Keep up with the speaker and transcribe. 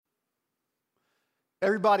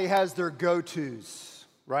Everybody has their go-tos,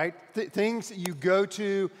 right? Things that you go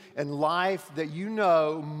to in life that you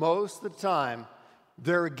know most of the time,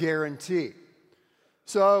 they're a guarantee.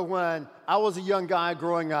 So when I was a young guy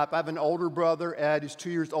growing up, I have an older brother, Ed, who's 2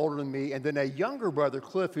 years older than me, and then a younger brother,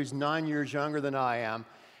 Cliff, who's 9 years younger than I am.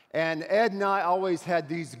 And Ed and I always had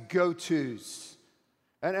these go-tos.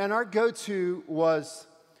 And our go-to was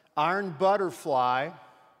Iron Butterfly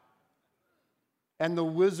and The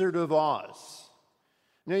Wizard of Oz.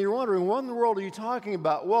 Now you're wondering, what in the world are you talking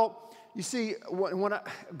about? Well, you see,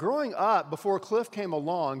 growing up, before Cliff came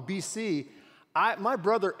along, BC, my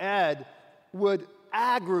brother Ed would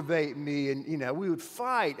aggravate me, and we would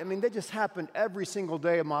fight. I mean, that just happened every single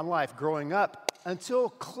day of my life growing up until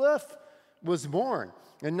Cliff was born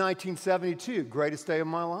in 1972, greatest day of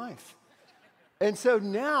my life. And so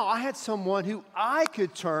now I had someone who I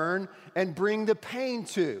could turn and bring the pain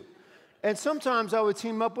to. And sometimes I would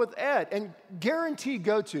team up with Ed, and guaranteed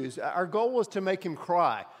go-tos. Our goal was to make him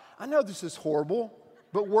cry. I know this is horrible,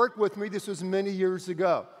 but work with me. This was many years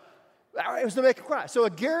ago. It was to make him cry. So a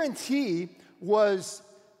guarantee was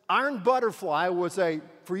Iron Butterfly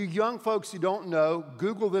for you young folks who don't know,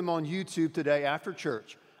 Google them on YouTube today after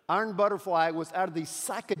church. Iron Butterfly was out of the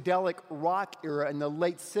psychedelic rock era in the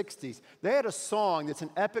late 60s. They had a song that's an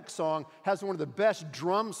epic song, has one of the best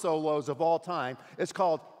drum solos of all time. It's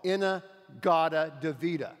called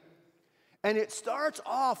In-A-Gadda-Da-Vida. And it starts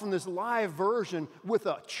off in this live version with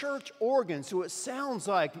a church organ, so it sounds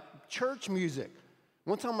like church music.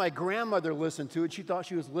 One time my grandmother listened to it, she thought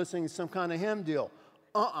she was listening to some kind of hymn deal.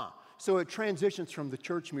 So it transitions from the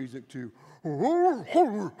church music to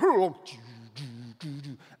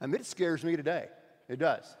I mean, it scares me today. It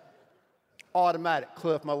does. Automatic.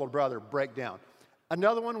 Cliff, my little brother, breakdown.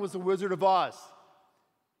 Another one was The Wizard of Oz.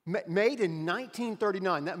 Made in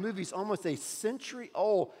 1939. That movie's almost a century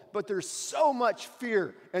old, but there's so much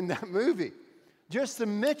fear in that movie. Just the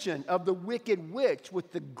mention of the Wicked Witch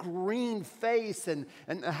with the green face and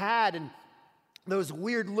the hat and those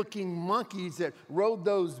weird-looking monkeys that rode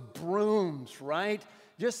those brooms, right?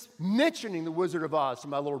 Just mentioning The Wizard of Oz to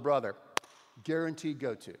my little brother. Guaranteed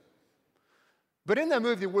go-to. But in that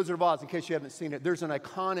movie, The Wizard of Oz, in case you haven't seen it, there's an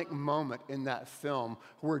iconic moment in that film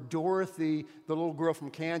where Dorothy, the little girl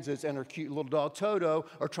from Kansas, and her cute little dog Toto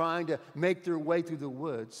are trying to make their way through the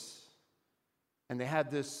woods. And they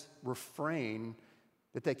have this refrain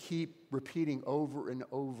that they keep repeating over and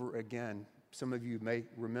over again. Some of you may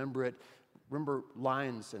remember it. Remember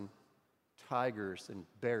lions and tigers and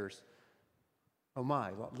bears. Oh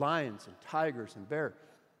my, lions and tigers and bears.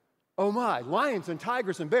 Oh my, lions and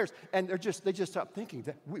tigers and bears. And they just stop thinking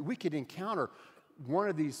that we could encounter one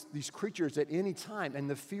of these creatures at any time. And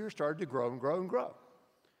the fear started to grow and grow and grow.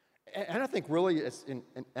 And I think really it's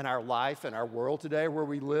in our life and our world today where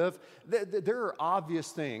we live, there are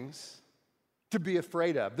obvious things to be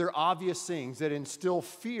afraid of. There are obvious things that instill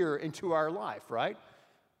fear into our life, right?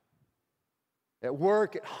 At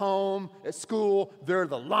work, at home, at school, there are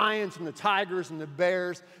the lions and the tigers and the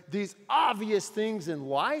bears. These obvious things in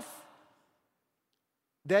life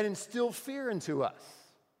that instill fear into us.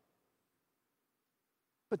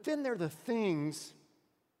 But then there are the things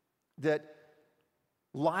that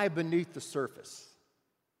lie beneath the surface.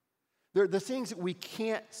 They're the things that we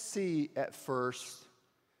can't see at first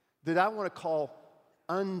that I want to call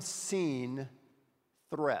unseen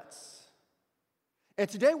threats. And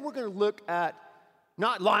today we're going to look at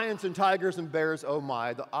not lions and tigers and bears, oh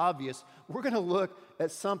my, the obvious. We're going to look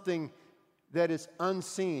at something that is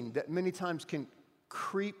unseen, that many times can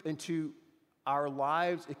creep into our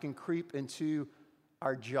lives. It can creep into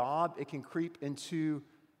our job. It can creep into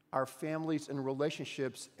our families and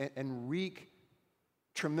relationships and wreak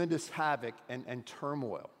tremendous havoc and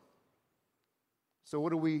turmoil. So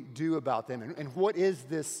what do we do about them? And what is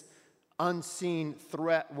this unseen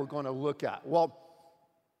threat we're going to look at? Well,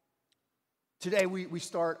 today we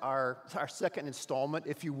start our second installment,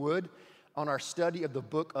 if you would, on our study of the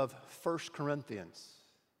book of 1 Corinthians.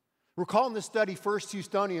 We're calling this study First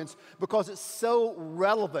Houstonians because it's so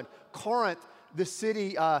relevant. Corinth, the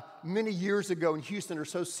city many years ago in Houston, are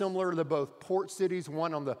so similar to both port cities,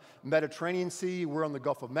 one on the Mediterranean Sea, we're on the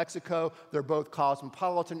Gulf of Mexico. They're both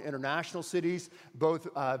cosmopolitan international cities, both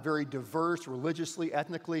very diverse religiously,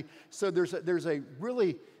 ethnically. So there's a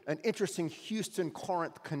really an interesting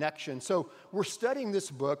Houston-Corinth connection. So we're studying this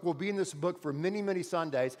book. We'll be in this book for many, many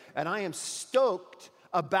Sundays, and I am stoked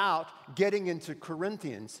about getting into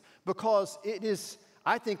Corinthians because it is,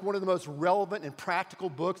 I think, one of the most relevant and practical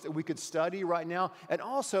books that we could study right now. And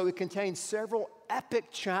also, it contains several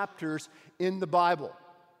epic chapters in the Bible.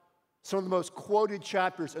 Some of the most quoted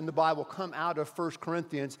chapters in the Bible come out of 1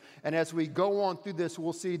 Corinthians. And as we go on through this,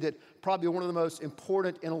 we'll see that probably one of the most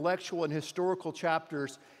important intellectual and historical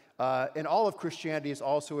chapters in all of Christianity is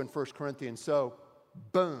also in 1 Corinthians. So,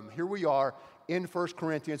 boom, here we are in 1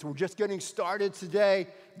 Corinthians. We're just getting started today,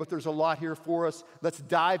 but there's a lot here for us. Let's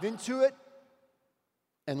dive into it,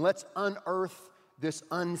 and let's unearth this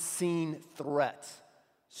unseen threat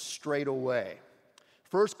straight away.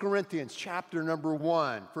 1 Corinthians chapter number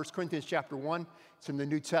 1. 1 Corinthians chapter 1. It's in the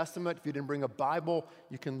New Testament. If you didn't bring a Bible,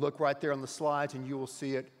 you can look right there on the slides and you will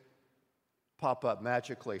see it pop up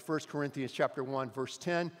magically. 1 Corinthians chapter 1, verse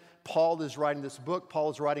 10. Paul is writing this book.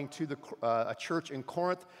 Paul is writing to a church in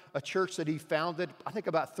Corinth, a church that he founded, I think,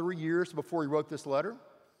 about 3 years before he wrote this letter.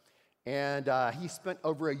 And he spent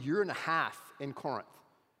over a year and a half in Corinth.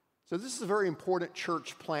 So this is a very important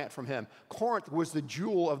church plant from him. Corinth was the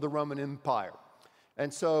jewel of the Roman Empire.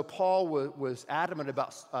 And so Paul was adamant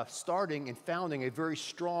about starting and founding a very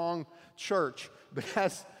strong church. But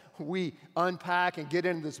as we unpack and get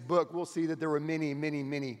into this book, we'll see that there were many, many,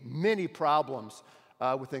 many, many problems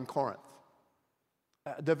within Corinth.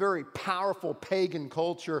 The very powerful pagan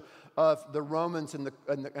culture of the Romans and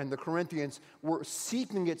the Corinthians were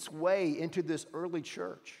seeping its way into this early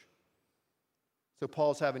church. So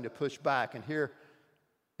Paul's having to push back. And here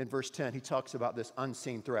in verse 10, he talks about this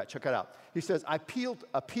unseen threat. Check it out. He says, I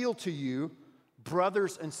appeal to you,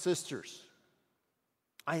 brothers and sisters.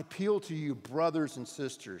 I appeal to you, brothers and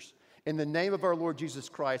sisters, in the name of our Lord Jesus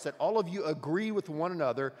Christ, that all of you agree with one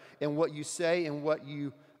another in what you say and what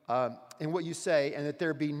you say, and that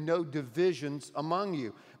there be no divisions among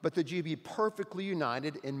you, but that you be perfectly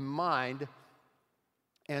united in mind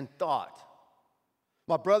and thought.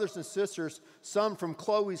 My brothers and sisters, some from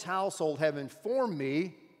Chloe's household have informed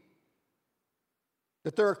me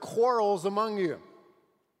that there are quarrels among you.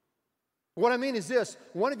 What I mean is this: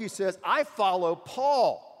 one of you says, I follow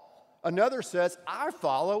Paul. Another says, I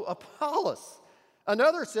follow Apollos.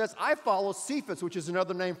 Another says, I follow Cephas, which is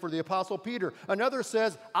another name for the Apostle Peter. Another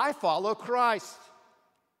says, I follow Christ.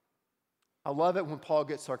 I love it when Paul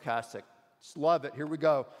gets sarcastic. Just love it. Here we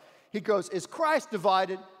go. He goes, is Christ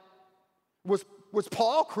divided? Was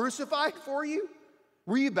Paul crucified for you?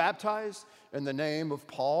 Were you baptized in the name of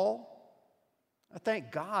Paul? I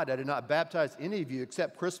thank God I did not baptize any of you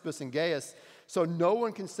except Crispus and Gaius, so no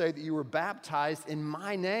one can say that you were baptized in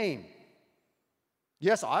my name.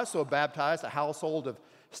 Yes, I also baptized the household of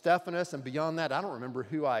Stephanas, and beyond that, I don't remember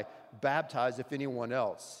who I baptized, if anyone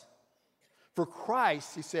else. For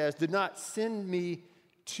Christ, he says, did not send me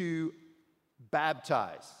to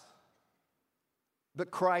baptize,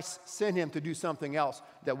 but Christ sent him to do something else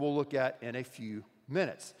that we'll look at in a few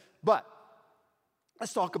minutes. But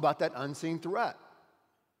let's talk about that unseen threat.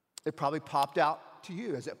 It probably popped out to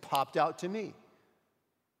you as it popped out to me.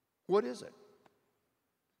 What is it?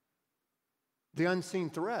 The unseen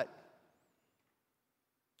threat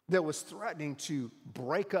that was threatening to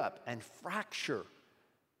break up and fracture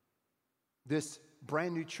this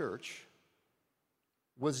brand new church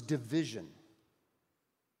was division.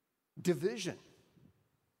 Division.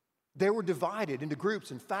 They were divided into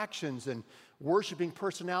groups and factions and worshiping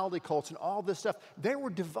personality cults and all this stuff. They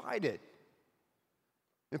were divided.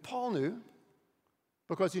 And Paul knew,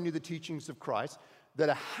 because he knew the teachings of Christ, that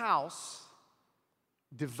a house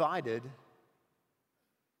divided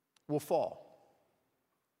will fall.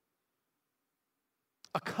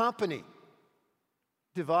 A company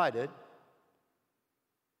divided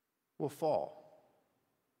will fall.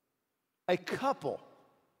 A couple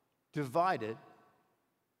divided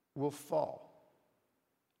will fall.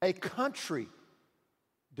 A country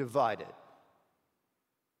divided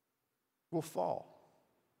will fall.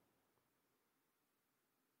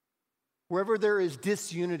 Wherever there is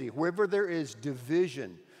disunity, wherever there is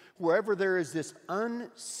division, wherever there is this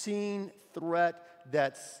unseen threat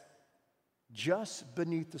that's just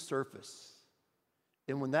beneath the surface,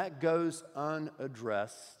 and when that goes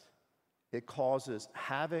unaddressed, it causes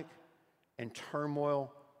havoc and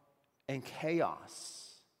turmoil and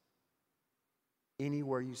chaos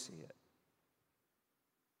anywhere you see it.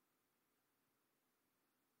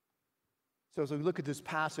 So as we look at this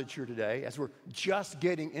passage here today, as we're just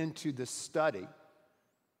getting into this study,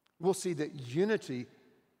 we'll see that unity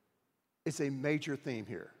is a major theme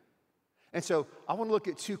here. And so I want to look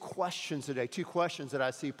at two questions today, two questions that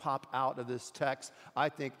I see pop out of this text, I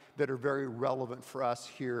think, that are very relevant for us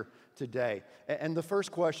here today. And the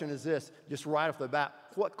first question is this, just right off the bat: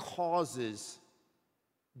 what causes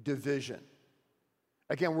division?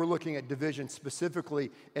 Again, we're looking at division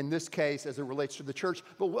specifically in this case as it relates to the church,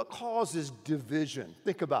 but what causes division?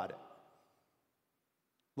 Think about it.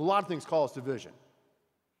 A lot of things cause division.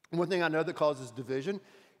 And one thing I know that causes division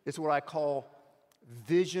is what I call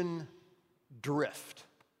vision drift.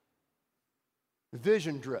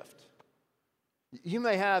 Vision drift. You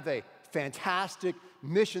may have a fantastic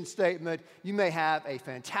mission statement. You may have a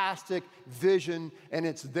fantastic vision, and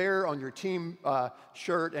it's there on your team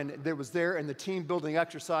shirt, and it was there in the team building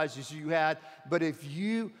exercises you had. But if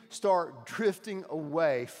you start drifting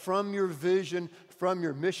away from your vision, from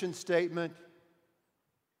your mission statement,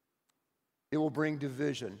 it will bring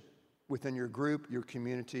division within your group, your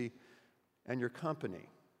community, and your company.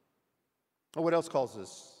 Oh, what else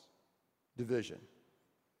causes division?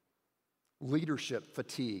 Leadership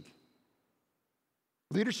fatigue.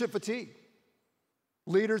 Leadership fatigue.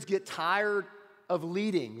 Leaders get tired of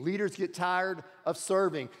leading. Leaders get tired of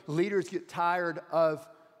serving. Leaders get tired of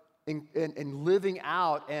in living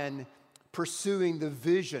out and pursuing the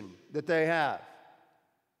vision that they have.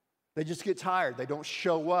 They just get tired. They don't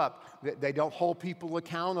show up. They don't hold people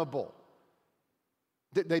accountable.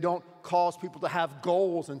 They don't cause people to have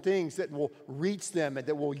goals and things that will reach them and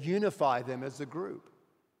that will unify them as a group.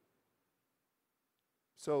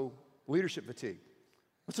 So, leadership fatigue.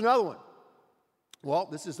 What's another one? Well,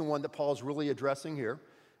 this is the one that Paul's really addressing here,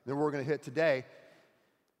 that we're going to hit today.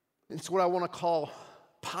 It's what I want to call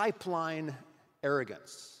pipeline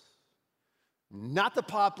arrogance. Not the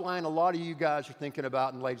pipeline a lot of you guys are thinking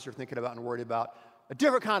about and ladies are thinking about and worried about. A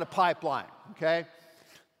different kind of pipeline, okay?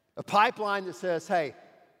 A pipeline that says, hey,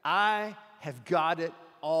 I have got it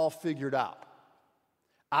all figured out.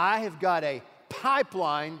 I have got a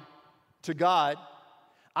pipeline to God.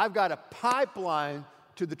 I've got a pipeline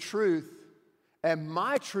to the truth, and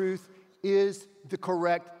my truth is the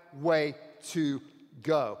correct way to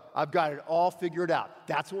go. I've got it all figured out.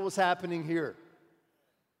 That's what was happening here.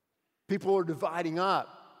 People are dividing up.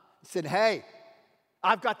 Said, hey,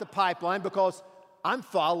 I've got the pipeline because I'm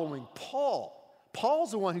following Paul.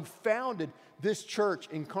 Paul's the one who founded this church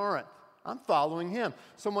in Corinth. I'm following him.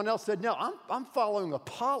 Someone else said, no, I'm following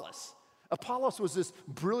Apollos. Apollos was this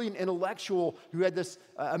brilliant intellectual who had this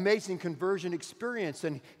amazing conversion experience,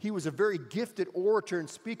 and he was a very gifted orator and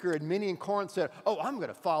speaker, and many in Corinth said, oh, I'm going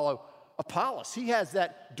to follow Apollos. He has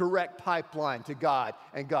that direct pipeline to God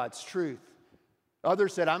and God's truth.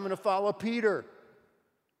 Others said, I'm going to follow Peter.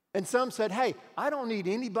 And some said, hey, I don't need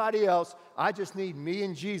anybody else. I just need me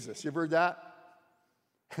and Jesus. You ever heard that?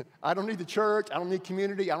 I don't need the church. I don't need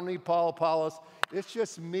community. I don't need Paul, Apollos. It's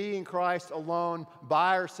just me and Christ alone,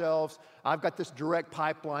 by ourselves. I've got this direct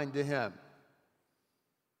pipeline to him.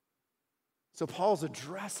 So Paul's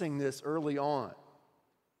addressing this early on.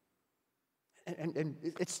 And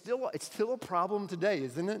it's still a problem today,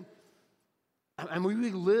 isn't it? I mean,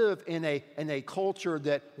 we live in a culture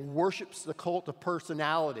that worships the cult of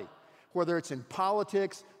personality, whether it's in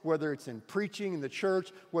politics, whether it's in preaching in the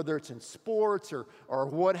church, whether it's in sports or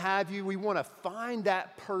what have you. We want to find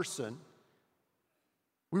that person.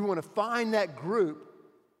 We want to find that group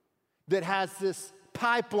that has this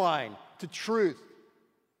pipeline to truth.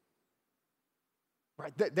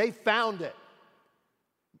 Right? They found it.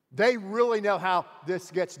 They really know how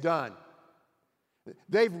this gets done.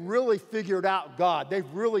 They've really figured out God. They've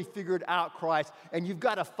really figured out Christ. And you've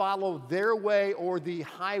got to follow their way or the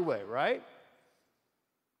highway, right?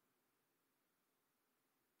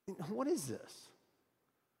 What is this?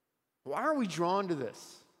 Why are we drawn to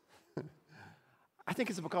this? I think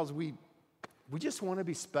it's because we just want to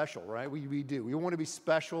be special, right? We do. We want to be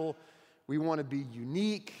special. We want to be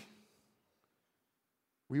unique.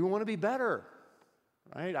 We want to be better,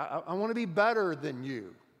 right? I want to be better than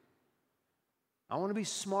you. I want to be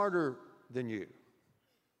smarter than you.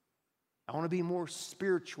 I want to be more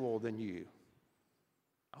spiritual than you.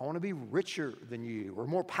 I want to be richer than you or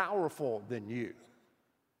more powerful than you.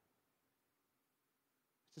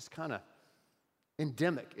 It's just kind of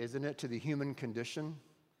endemic, isn't it, to the human condition?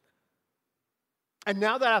 And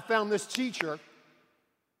now that I found this teacher,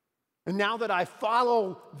 and now that I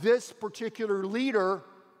follow this particular leader,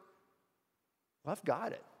 well, I've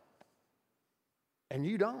got it. And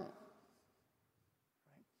you don't.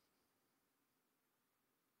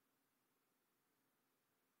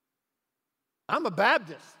 I'm a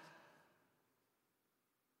Baptist.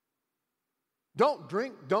 Don't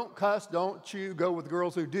drink, don't cuss, don't chew, go with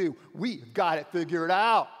girls who do. We've got it figured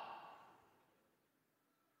out.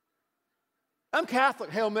 I'm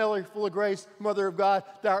Catholic, Hail Mary, full of grace, Mother of God,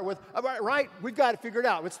 thou art with. Right? We've got it figured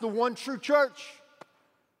out. It's the one true church.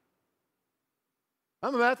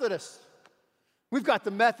 I'm a Methodist. We've got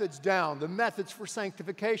the methods down, the methods for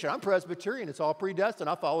sanctification. I'm Presbyterian. It's all predestined.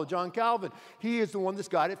 I follow John Calvin. He is the one that's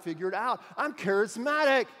got it figured out. I'm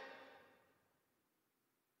charismatic.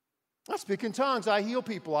 I speak in tongues. I heal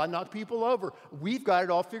people. I knock people over. We've got it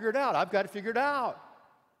all figured out. I've got it figured out.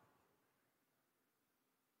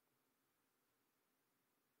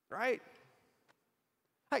 Right?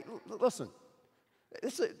 Hey, listen.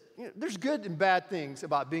 There's good and bad things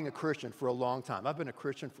about being a Christian for a long time. I've been a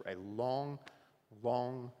Christian for a long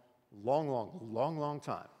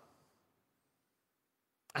time.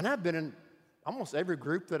 And I've been in almost every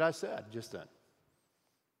group that I said just then.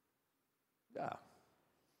 Yeah.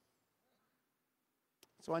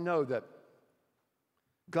 So I know that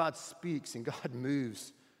God speaks and God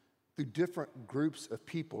moves through different groups of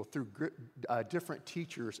people, through different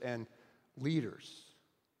teachers and leaders.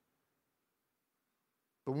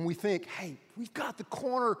 But when we think, hey, we've got the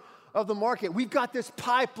corner of the market, we've got this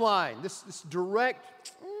pipeline, this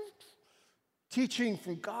direct teaching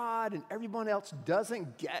from God, and everyone else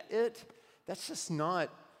doesn't get it, that's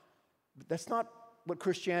not what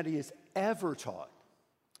Christianity is ever taught.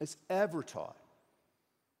 It's ever taught.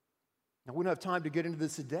 Now, we don't have time to get into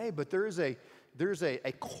this today, but there's a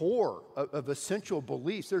core of essential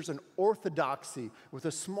beliefs. There's an orthodoxy with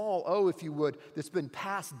a small o, if you would, that's been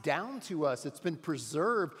passed down to us. It's been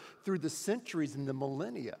preserved through the centuries and the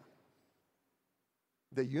millennia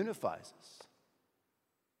that unifies us.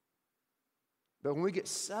 But when we get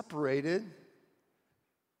separated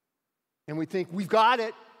and we think, we've got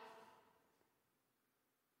it,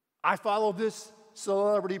 I follow this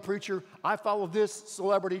celebrity preacher, I follow this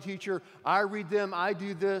celebrity teacher, I read them, I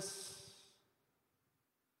do this.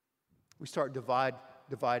 We start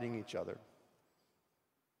dividing each other.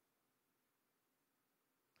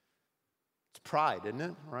 It's pride, isn't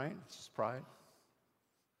it? Right? It's just pride.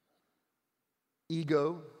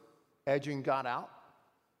 Ego edging God out.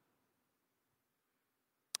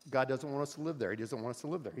 God doesn't want us to live there. He doesn't want us to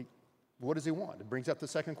live there. What does he want? It brings up the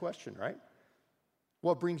second question, right?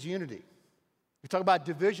 What brings unity? We talk about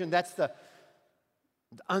division, that's the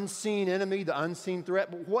unseen enemy, the unseen threat,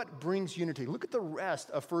 but what brings unity? Look at the rest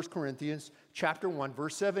of 1 Corinthians chapter 1,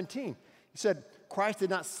 verse 17. He said, Christ did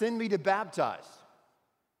not send me to baptize.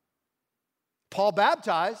 Paul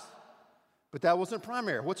baptized, but that wasn't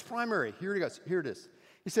primary. What's primary? Here it is.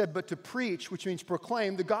 He said, but to preach, which means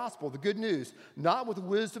proclaim the gospel, the good news, not with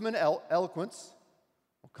wisdom and eloquence.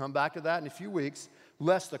 We'll come back to that in a few weeks.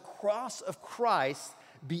 Lest the cross of Christ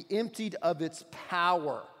be emptied of its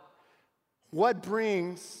power. What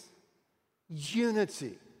brings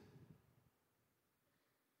unity?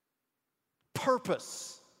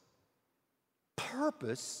 Purpose.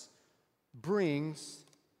 Purpose brings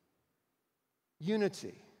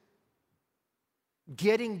unity.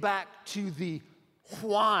 Getting back to the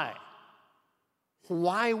why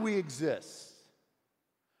we exist,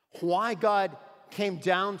 why God came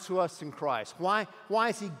down to us in Christ, why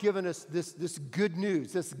has he given us this good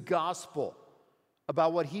news, this gospel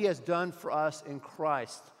about what he has done for us in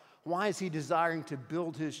Christ? Why is he desiring to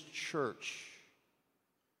build his church?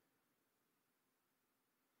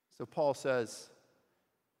 So Paul says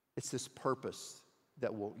it's this purpose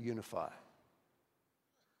that will unify.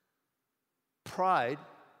 Pride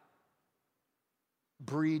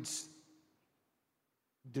breeds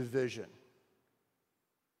division,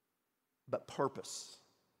 but purpose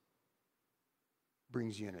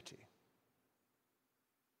brings unity.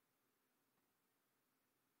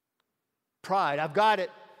 Pride, I've got it.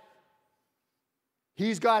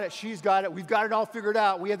 He's got it, she's got it, we've got it all figured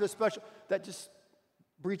out. We have this special, that just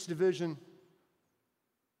breeds division.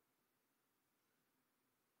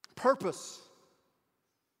 Purpose,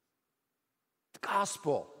 the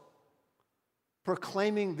gospel,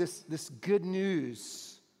 proclaiming this good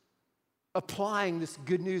news, applying this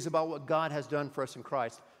good news about what God has done for us in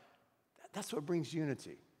Christ. That's what brings unity.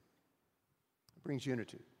 It brings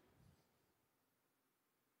unity.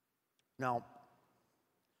 Now,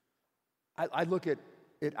 I look at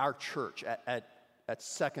our church, at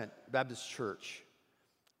Second Baptist Church,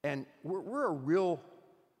 and we're a real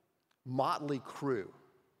motley crew.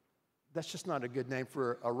 That's just not a good name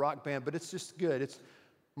for a rock band, but it's just good.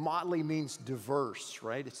 Motley means diverse,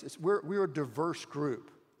 right? We're a diverse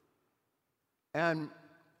group. And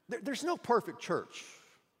there's no perfect church.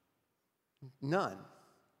 None.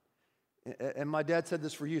 And my dad said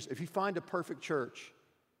this for years. If you find a perfect church,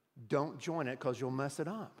 don't join it because you'll mess it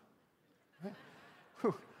up.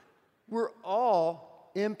 Right? We're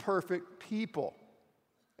all imperfect people.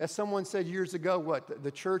 As someone said years ago,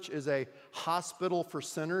 the church is a hospital for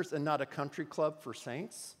sinners and not a country club for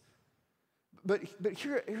saints. But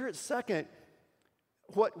here at Second,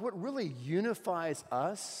 what really unifies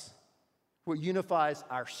us, what unifies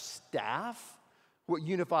our staff, what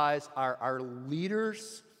unifies our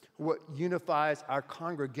leaders, what unifies our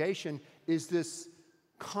congregation is this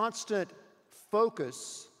constant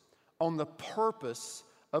focus on the purpose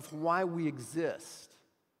of why we exist,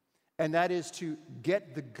 and that is to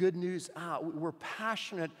get the good news out. We're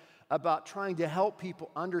passionate about trying to help people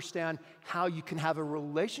understand how you can have a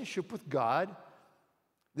relationship with God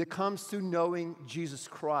that comes through knowing Jesus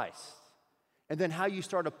Christ, and then how you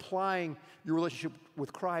start applying your relationship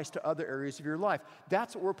with Christ to other areas of your life.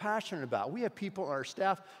 That's what we're passionate about. We have people on our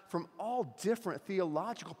staff from all different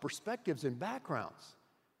theological perspectives and backgrounds.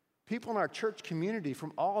 People in our church community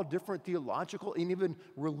from all different theological and even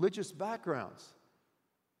religious backgrounds,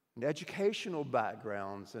 and educational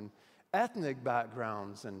backgrounds, and ethnic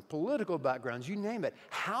backgrounds, and political backgrounds, you name it.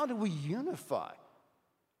 How do we unify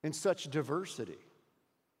in such diversity?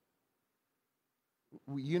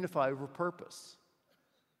 We unify over purpose.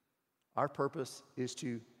 Our purpose is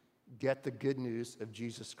to get the good news of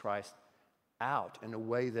Jesus Christ out in a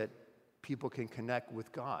way that people can connect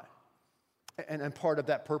with God. And part of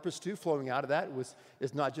that purpose, too, flowing out of that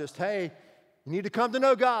is not just, hey, you need to come to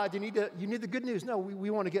know God, you need the good news. No, we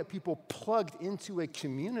want to get people plugged into a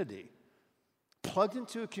community. Plugged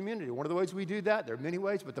into a community. One of the ways we do that, there are many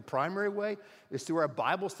ways, but the primary way is through our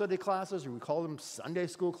Bible study classes, or we call them Sunday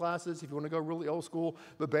school classes if you want to go really old school.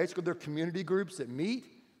 But basically, they're community groups that meet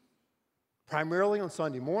primarily on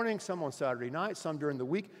Sunday morning, some on Saturday night, some during the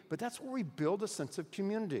week. But that's where we build a sense of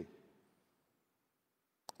community.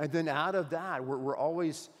 And then out of that, we're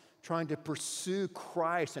always trying to pursue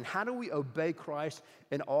Christ. And how do we obey Christ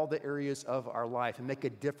in all the areas of our life and make a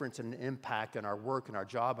difference and an impact in our work and our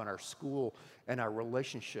job and our school and our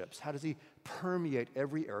relationships? How does he permeate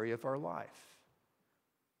every area of our life?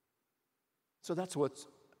 So that's what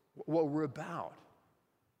we're about.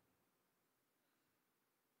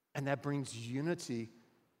 And that brings unity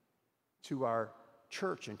to our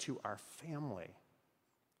church and to our family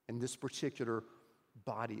in this particular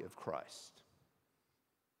body of Christ.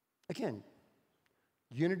 Again,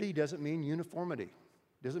 unity doesn't mean uniformity.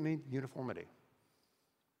 Doesn't mean uniformity.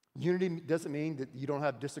 Unity doesn't mean that you don't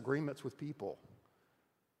have disagreements with people.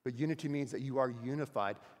 But unity means that you are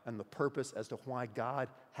unified in the purpose as to why God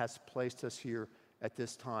has placed us here at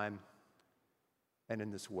this time and in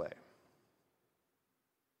this way.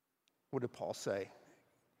 What did Paul say?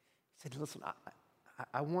 He said, listen,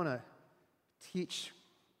 I want to teach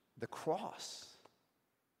the cross.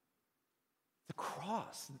 The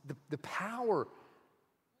cross, the power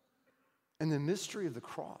and the mystery of the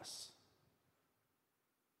cross.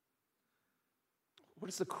 What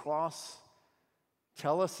does the cross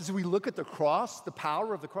tell us? As we look at the cross, the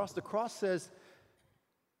power of the cross says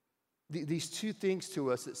these two things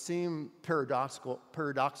to us that seem paradoxical,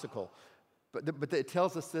 but it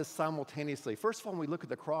tells us this simultaneously. First of all, when we look at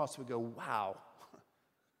the cross, we go, wow,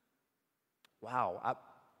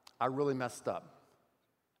 I really messed up.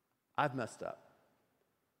 I've messed up.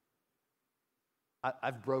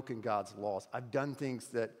 I've broken God's laws. I've done things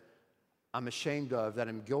that I'm ashamed of, that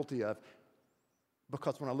I'm guilty of.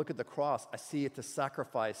 Because when I look at the cross, I see it's a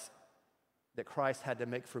sacrifice that Christ had to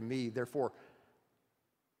make for me. Therefore,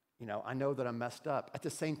 I know that I'm messed up. At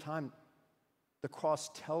the same time, the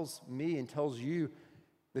cross tells me and tells you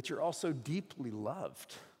that you're also deeply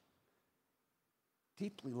loved.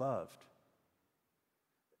 Deeply loved.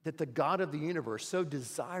 That the God of the universe so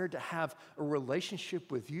desired to have a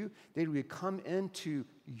relationship with you that he would come into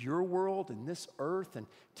your world and this earth and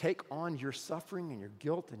take on your suffering and your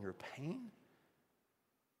guilt and your pain.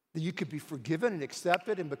 That you could be forgiven and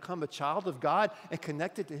accepted and become a child of God and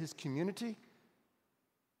connected to his community.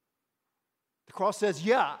 The cross says,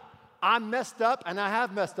 yeah, I'm messed up and I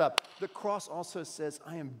have messed up. The cross also says,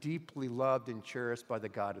 I am deeply loved and cherished by the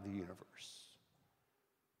God of the universe.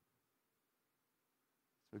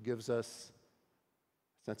 So it gives us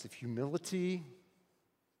a sense of humility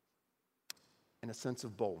and a sense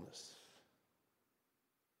of boldness.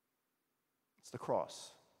 It's the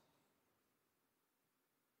cross.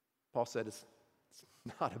 Paul said, it's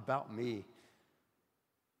not about me.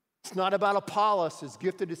 It's not about Apollos, as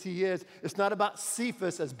gifted as he is. It's not about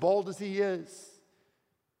Cephas, as bold as he is.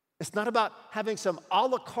 It's not about having some a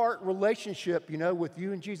la carte relationship, with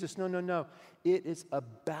you and Jesus. No. It is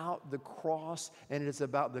about the cross, and it is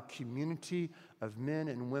about the community of men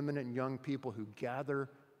and women and young people who gather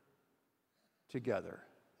together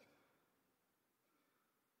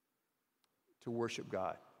to worship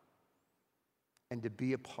God and to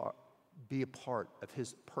be a part of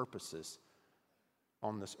his purposes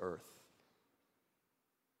on this earth.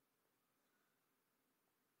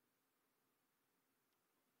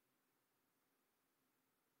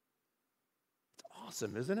 It's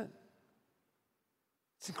awesome, isn't it?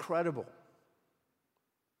 It's incredible.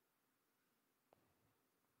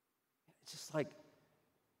 It's just like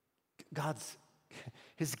God's,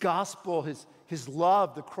 his gospel, his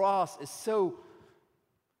love, the cross is so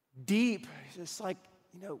deep. It's like,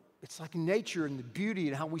 it's like nature and the beauty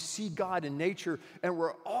and how we see God in nature. And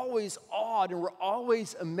we're always awed and we're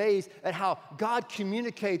always amazed at how God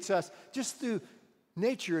communicates us just through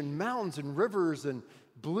nature and mountains and rivers and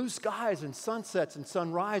blue skies and sunsets and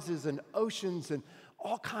sunrises and oceans and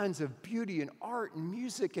all kinds of beauty and art and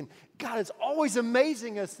music. And God is always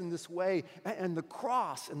amazing us in this way. And the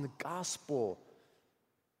cross and the gospel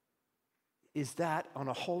is that on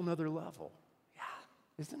a whole nother level. Yeah,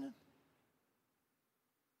 isn't it?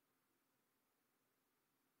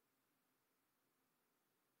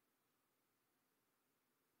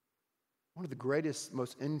 One of the greatest,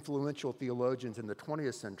 most influential theologians in the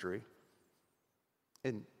 20th century,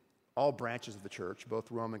 in all branches of the church, both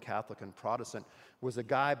Roman Catholic and Protestant, was a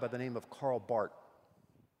guy by the name of Karl Barth.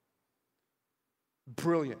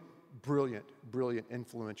 Brilliant, brilliant, brilliant,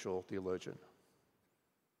 influential theologian.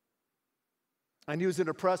 And he was at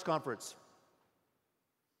a press conference.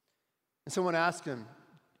 And someone asked him,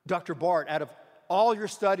 Dr. Barth, out of all your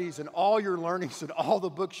studies and all your learnings and all the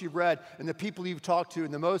books you've read and the people you've talked to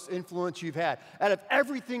and the most influence you've had, out of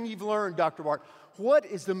everything you've learned, Dr. Barth, what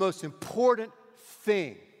is the most important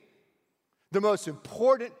thing, the most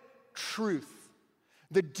important truth,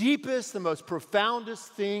 the deepest, the most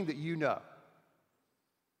profoundest thing that you know?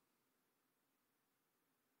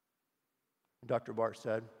 Dr. Barth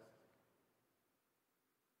said,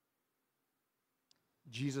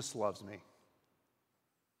 Jesus loves me.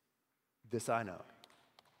 This I know,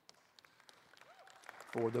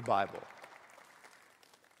 for the Bible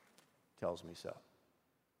tells me so.